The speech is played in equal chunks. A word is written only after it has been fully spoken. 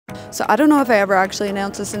So I don't know if I ever actually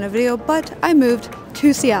announced this in a video, but I moved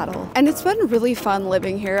to Seattle. And it's been really fun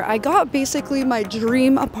living here. I got basically my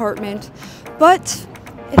dream apartment, but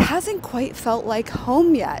it hasn't quite felt like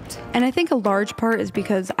home yet. And I think a large part is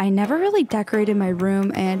because I never really decorated my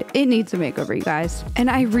room and it needs a makeover, you guys. And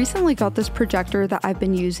I recently got this projector that I've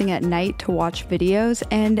been using at night to watch videos,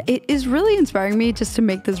 and it is really inspiring me just to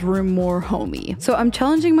make this room more homey. So I'm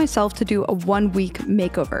challenging myself to do a 1-week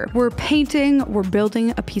makeover. We're painting, we're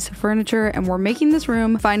building a piece of furniture, and we're making this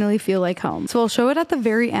room finally feel like home. So I'll show it at the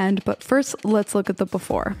very end, but first let's look at the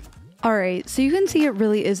before. Alright, so you can see it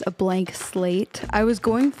really is a blank slate. I was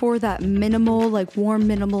going for that minimal, like warm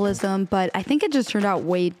minimalism, but I think it just turned out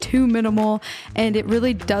way too minimal, and it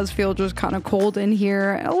really does feel just kind of cold in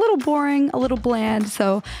here, a little boring, a little bland,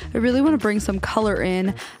 so I really want to bring some color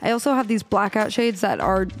in. I also have these blackout shades that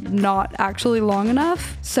are not actually long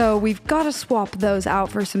enough, so we've got to swap those out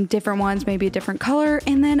for some different ones, maybe a different color.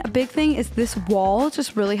 And then a big thing is this wall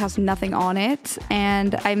just really has nothing on it,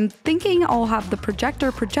 and I'm thinking I'll have the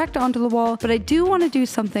projector project onto the wall, but I do want to do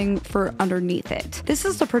something for underneath it. This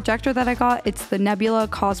is the projector that I got. It's the Nebula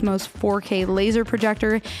Cosmos 4K laser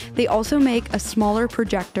projector. They also make a smaller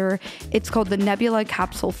projector. It's called the Nebula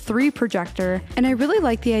Capsule 3 projector, and I really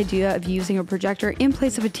like the idea of using a projector in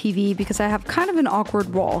place of a TV because I have kind of an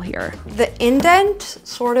awkward wall here. The indent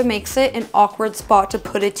sort of makes it an awkward spot to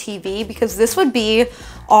put a TV because this would be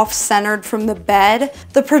off-centered from the bed.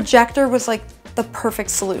 The projector was like the perfect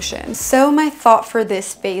solution. So my thought for this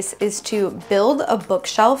space is to build a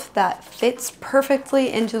bookshelf that fits perfectly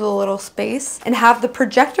into the little space and have the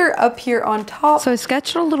projector up here on top. So I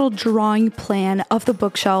sketched a little drawing plan of the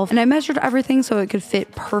bookshelf, and I measured everything so it could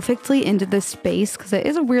fit perfectly into this space because it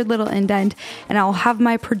is a weird little indent, and I'll have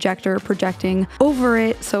my projector projecting over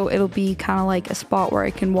it so it'll be kind of like a spot where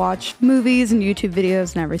I can watch movies and YouTube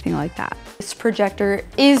videos and everything like that. This projector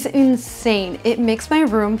is insane. It makes my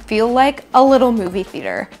room feel like a little movie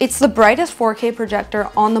theater. It's the brightest 4K projector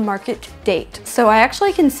on the market to date, so I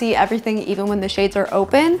actually can see everything even when the shades are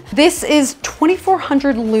open. This is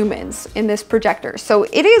 2400 lumens in this projector, so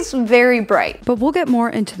it is very bright. But we'll get more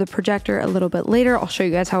into the projector a little bit later. I'll show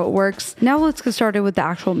you guys how it works. Now let's get started with the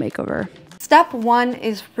actual makeover. Step 1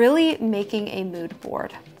 is really making a mood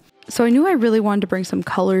board. So I knew I really wanted to bring some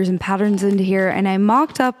colors and patterns into here, and I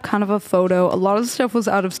mocked up kind of a photo. A lot of the stuff was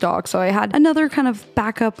out of stock, so I had another kind of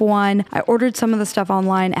backup one. I ordered some of the stuff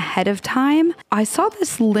online ahead of time. I saw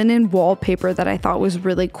this linen wallpaper that I thought was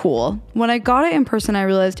really cool. When I got it in person, I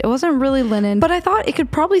realized it wasn't really linen, but I thought it could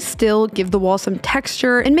probably still give the wall some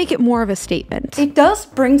texture and make it more of a statement. It does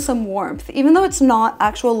bring some warmth, even though it's not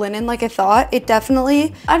actual linen like I thought. It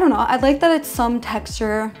definitely, I don't know, I like that it's some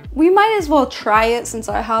texture. We might as well try it since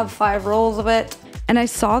I have 5 rolls of it. And I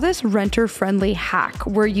saw this renter-friendly hack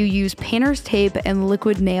where you use painter's tape and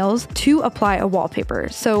liquid nails to apply a wallpaper.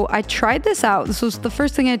 So I tried this out. This was the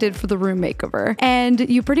first thing I did for the room makeover. And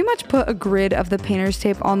you pretty much put a grid of the painter's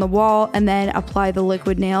tape on the wall and then apply the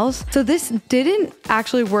liquid nails. So this didn't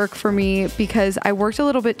actually work for me because I worked a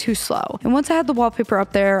little bit too slow. And once I had the wallpaper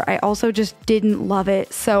up there, I also just didn't love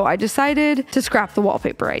it. So I decided to scrap the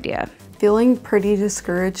wallpaper idea. Feeling pretty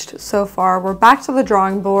discouraged so far. We're back to the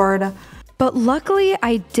drawing board. But luckily,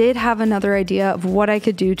 I did have another idea of what I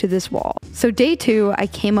could do to this wall. So day 2, I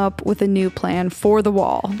came up with a new plan for the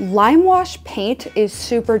wall. Lime wash paint is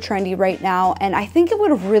super trendy right now, and I think it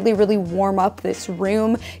would really, really warm up this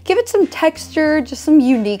room, give it some texture, just some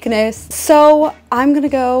uniqueness. So I'm gonna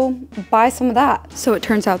go buy some of that. So it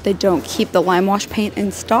turns out they don't keep the lime wash paint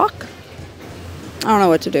in stock. I don't know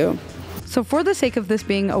what to do. So for the sake of this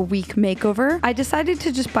being a week makeover, I decided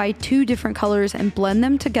to just buy 2 different colors and blend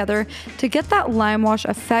them together to get that lime wash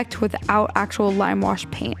effect without actual lime wash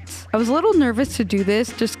paint. I was a little nervous to do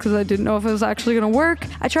this just because I didn't know if it was actually going to work.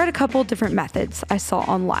 I tried a couple different methods I saw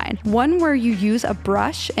online. One where you use a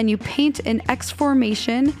brush and you paint an X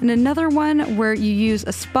formation, and another one where you use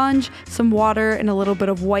a sponge, some water, and a little bit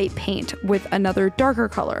of white paint with another darker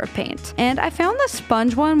color of paint. And I found the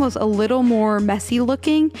sponge one was a little more messy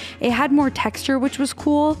looking. It had more texture, which was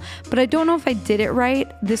cool, but I don't know if I did it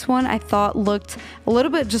right. This one I thought looked a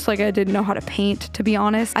little bit just like I didn't know how to paint, to be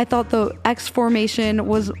honest. I thought the X formation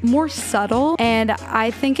was more subtle, and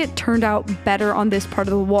I think it turned out better on this part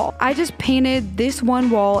of the wall. I just painted this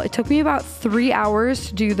one wall. It took me about 3 hours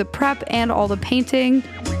to do the prep and all the painting.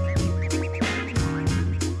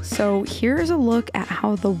 So here's a look at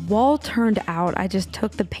how the wall turned out. I just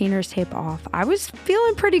took the painter's tape off. I was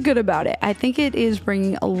feeling pretty good about it. I think it is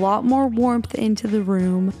bringing a lot more warmth into the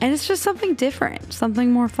room, and it's just something different,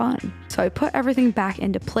 something more fun. So I put everything back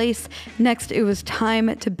into place. Next, it was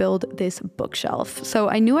time to build this bookshelf. So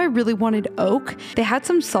I knew I really wanted oak. They had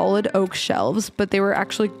some solid oak shelves, but they were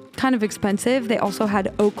actually kind of expensive. They also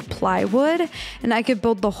had oak plywood, and I could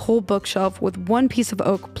build the whole bookshelf with one piece of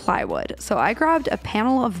oak plywood. So I grabbed a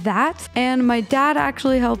panel of that, and my dad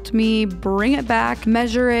actually helped me bring it back,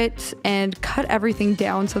 measure it, and cut everything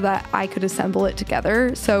down so that I could assemble it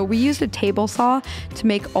together. So we used a table saw to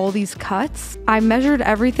make all these cuts. I measured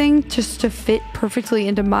everything just to fit perfectly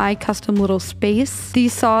into my custom little space.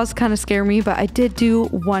 These saws kind of scare me, but I did do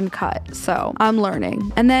one cut, so I'm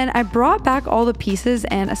learning. And then I brought back all the pieces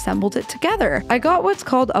and assembled it together. I got what's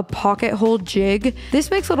called a pocket hole jig. This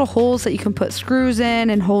makes little holes that you can put screws in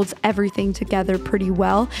and holds everything together pretty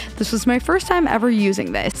well. This was my first time ever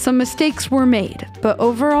using this. Some mistakes were made, but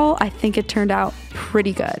overall I think it turned out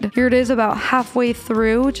pretty good. Here it is about halfway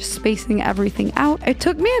through, just spacing everything out. It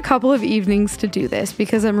took me a couple of evenings to do this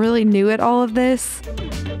because I'm really new at all of this.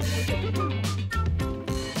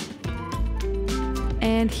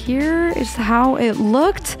 And here is how it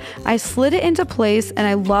looked. I slid it into place, and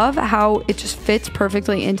I love how it just fits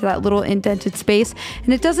perfectly into that little indented space,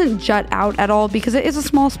 and it doesn't jut out at all because it is a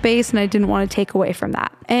small space and I didn't want to take away from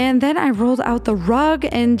that. And then I rolled out the rug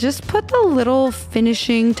and just put the little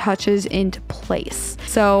finishing touches into place.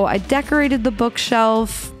 So I decorated the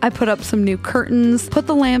bookshelf, I put up some new curtains, put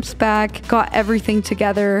the lamps back, got everything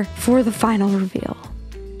together for the final reveal.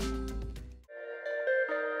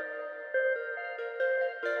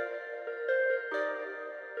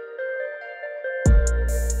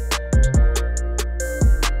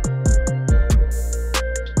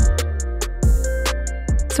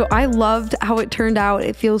 So I loved how it turned out.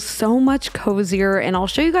 It feels so much cozier, and I'll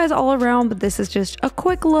show you guys all around, but this is just a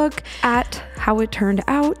quick look at how it turned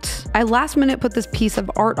out. I last minute put this piece of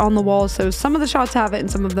art on the wall, so some of the shots have it and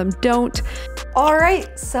some of them don't. All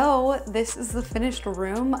right, so this is the finished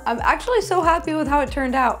room. I'm actually so happy with how it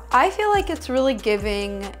turned out. I feel like it's really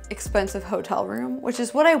giving expensive hotel room, which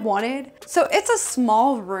is what I wanted. So it's a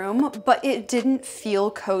small room, but it didn't feel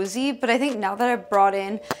cozy. But I think now that I've brought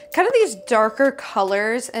in kind of these darker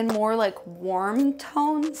colors and more like warm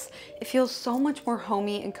tones, it feels so much more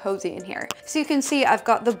homey and cozy in here. So you can see I've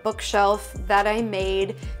got the bookshelf that I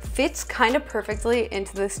made, fits kind of perfectly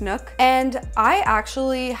into this nook. And I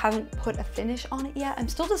actually haven't put a finish on it yet. I'm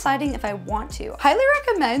still deciding if I want to. Highly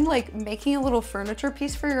recommend like making a little furniture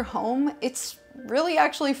piece for your home. It's really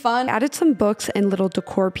actually fun. I added some books and little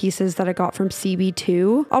decor pieces that I got from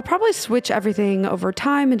CB2. I'll probably switch everything over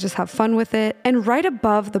time and just have fun with it. And right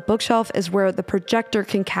above the bookshelf is where the projector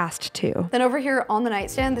can cast to. Then over here on the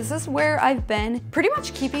nightstand, this is where I've been pretty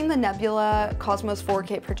much keeping the Nebula Cosmos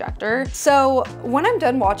 4K projector. So when I'm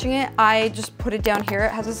done watching it, I just put it down here.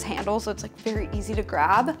 It has this handle, so it's like very easy to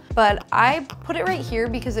grab. But I put it right here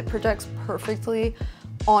because it projects perfectly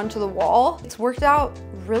onto the wall. It's worked out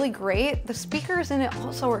really great. The speakers in it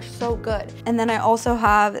also are so good. And then I also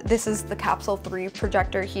have, this is the Capsule 3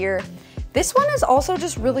 projector here. This one is also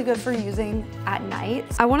just really good for using at night.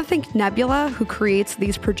 I want to thank Nebula, who creates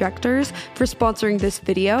these projectors, for sponsoring this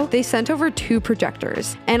video. They sent over 2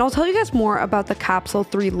 projectors, and I'll tell you guys more about the Capsule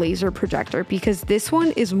 3 laser projector because this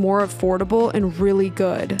one is more affordable and really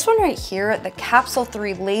good. This one right here, the Capsule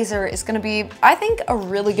 3 laser, is going to be, I think, a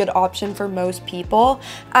really good option for most people.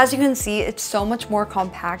 As you can see, it's so much more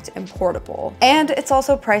compact and portable, and it's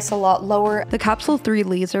also priced a lot lower. The Capsule 3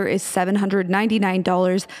 laser is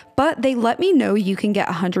 $799, but they let me know you can get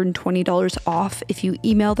 $120 off if you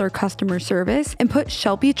email their customer service and put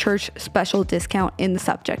Shelby Church special discount in the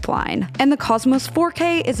subject line. And the Cosmos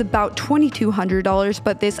 4K is about $2,200,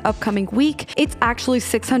 but this upcoming week, it's actually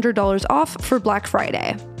 $600 off for Black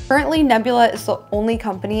Friday. Currently, Nebula is the only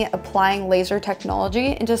company applying laser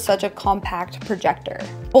technology into such a compact projector.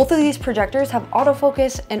 Both of these projectors have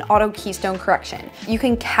autofocus and auto keystone correction. You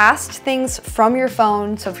can cast things from your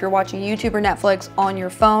phone, so if you're watching YouTube or Netflix on your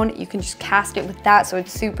phone, you can just cast it with that, so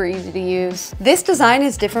it's super easy to use. This design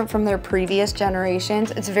is different from their previous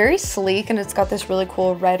generations. It's very sleek and it's got this really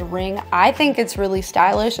cool red ring. I think it's really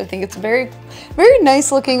stylish. I think it's very, very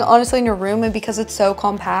nice looking, honestly, in your room, and because it's so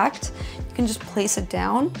compact, you can just place it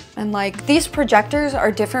down. And like, these projectors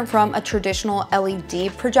are different from a traditional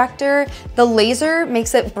LED projector. The laser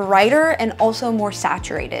makes it brighter and also more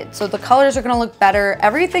saturated. So the colors are gonna look better.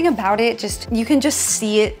 Everything about it, just, you can just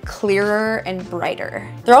see it clearer and brighter.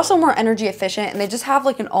 They're also more energy efficient, and they just have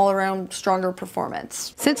like an all around stronger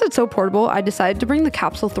performance. Since it's so portable, I decided to bring the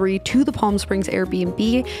Capsule 3 to the Palm Springs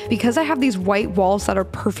Airbnb because I have these white walls that are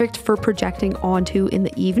perfect for projecting onto in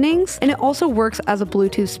the evenings. And it also works as a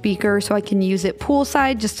Bluetooth speaker, so I I can use it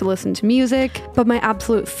poolside just to listen to music, but my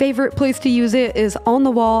absolute favorite place to use it is on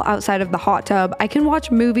the wall outside of the hot tub. I can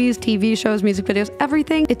watch movies, TV shows, music videos,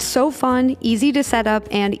 everything. It's so fun, easy to set up,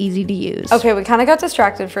 and easy to use. Okay, we kind of got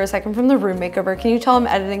distracted for a second from the room makeover. Can you tell I'm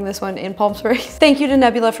editing this one in Palm Springs? Thank you to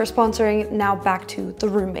Nebula for sponsoring. Now back to the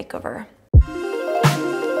room makeover.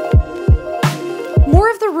 More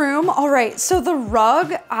of the room. All right, so the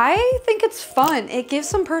rug, I think it's fun. It gives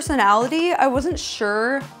some personality. I wasn't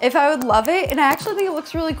sure if I would love it, and I actually think it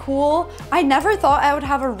looks really cool. I never thought I would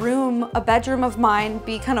have a bedroom of mine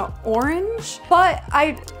be kind of orange, but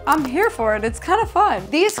I'm here for it. It's kind of fun.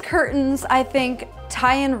 These curtains, I think,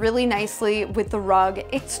 tie in really nicely with the rug.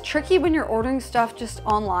 It's tricky when you're ordering stuff just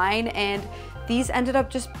online, and these ended up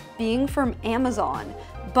just being from Amazon,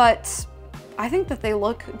 but I think that they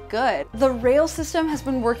look good. The rail system has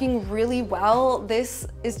been working really well. This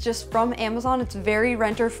is just from Amazon. It's very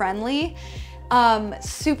renter friendly.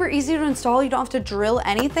 Super easy to install. You don't have to drill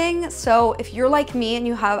anything. So if you're like me and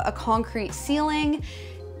you have a concrete ceiling,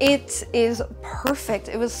 it is perfect.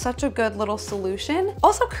 It was such a good little solution.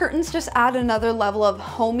 Also, curtains just add another level of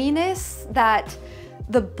hominess that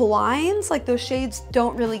the blinds, like those shades,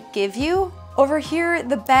 don't really give you. Over here,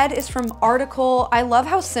 the bed is from Article. I love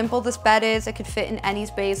how simple this bed is. It could fit in any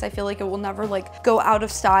space. I feel like it will never go out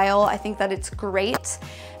of style. I think that it's great.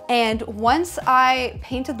 And once I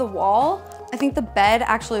painted the wall, I think the bed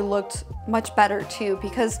actually looked much better too,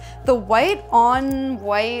 because the white on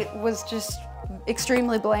white was just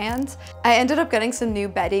extremely bland. I ended up getting some new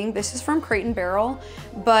bedding. This is from Crate & Barrel,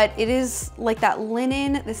 but it is like that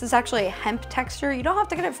linen. This is actually a hemp texture. You don't have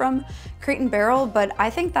to get it from Crate & Barrel, but I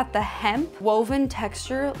think that the hemp woven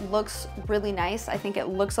texture looks really nice. I think it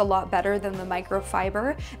looks a lot better than the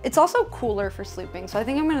microfiber. It's also cooler for sleeping, so I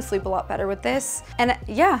think I'm gonna sleep a lot better with this. And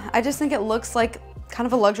yeah, I just think it looks like kind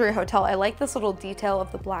of a luxury hotel. I like this little detail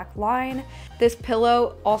of the black line. This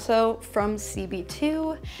pillow also from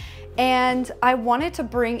CB2. And I wanted to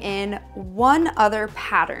bring in one other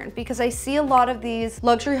pattern because I see a lot of these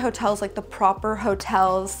luxury hotels, like the proper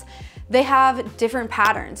hotels, they have different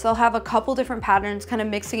patterns. They'll have a couple different patterns kind of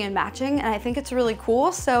mixing and matching, and I think it's really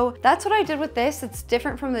cool. So that's what I did with this. It's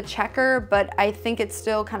different from the checker, but I think it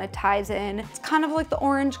still kind of ties in. It's kind of like the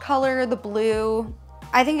orange color, the blue.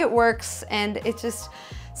 I think it works, and it's just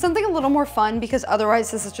something a little more fun because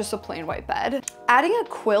otherwise this is just a plain white bed. Adding a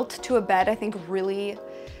quilt to a bed, I think, really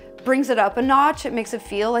brings it up a notch. It makes it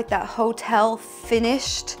feel like that hotel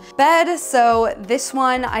finished bed. So this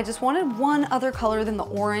one, I just wanted one other color than the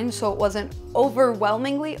orange so it wasn't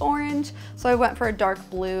overwhelmingly orange. So I went for a dark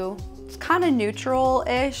blue. It's kind of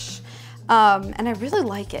neutral-ish, and I really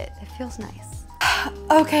like it. It feels nice.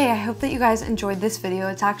 Okay, I hope that you guys enjoyed this video.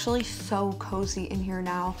 It's actually so cozy in here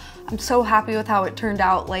now. I'm so happy with how it turned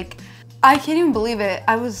out. Like, I can't even believe it.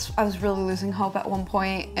 I was really losing hope at one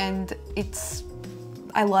point, and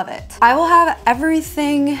I love it. I will have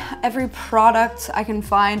everything, every product I can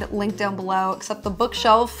find linked down below, except the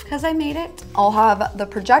bookshelf because I made it. I'll have the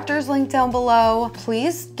projectors linked down below.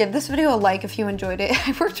 Please give this video a like if you enjoyed it.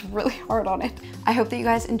 I worked really hard on it. I hope that you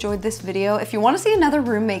guys enjoyed this video. If you want to see another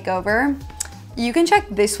room makeover, you can check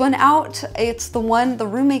this one out. It's the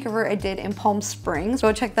room makeover I did in Palm Springs.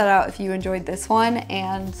 Go check that out if you enjoyed this one,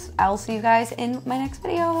 and I'll see you guys in my next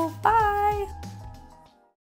video. Bye.